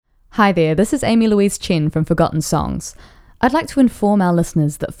Hi there, this is Amy Louise Chen from Forgotten Songs. I'd like to inform our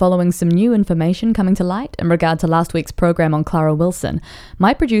listeners that following some new information coming to light in regard to last week's program on Clara Wilson,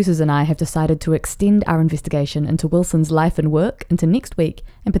 my producers and I have decided to extend our investigation into Wilson's life and work into next week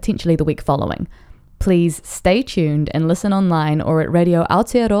and potentially the week following. Please stay tuned and listen online or at Radio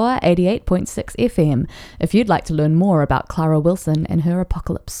Aotearoa 88.6 FM if you'd like to learn more about Clara Wilson and her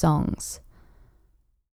apocalypse songs.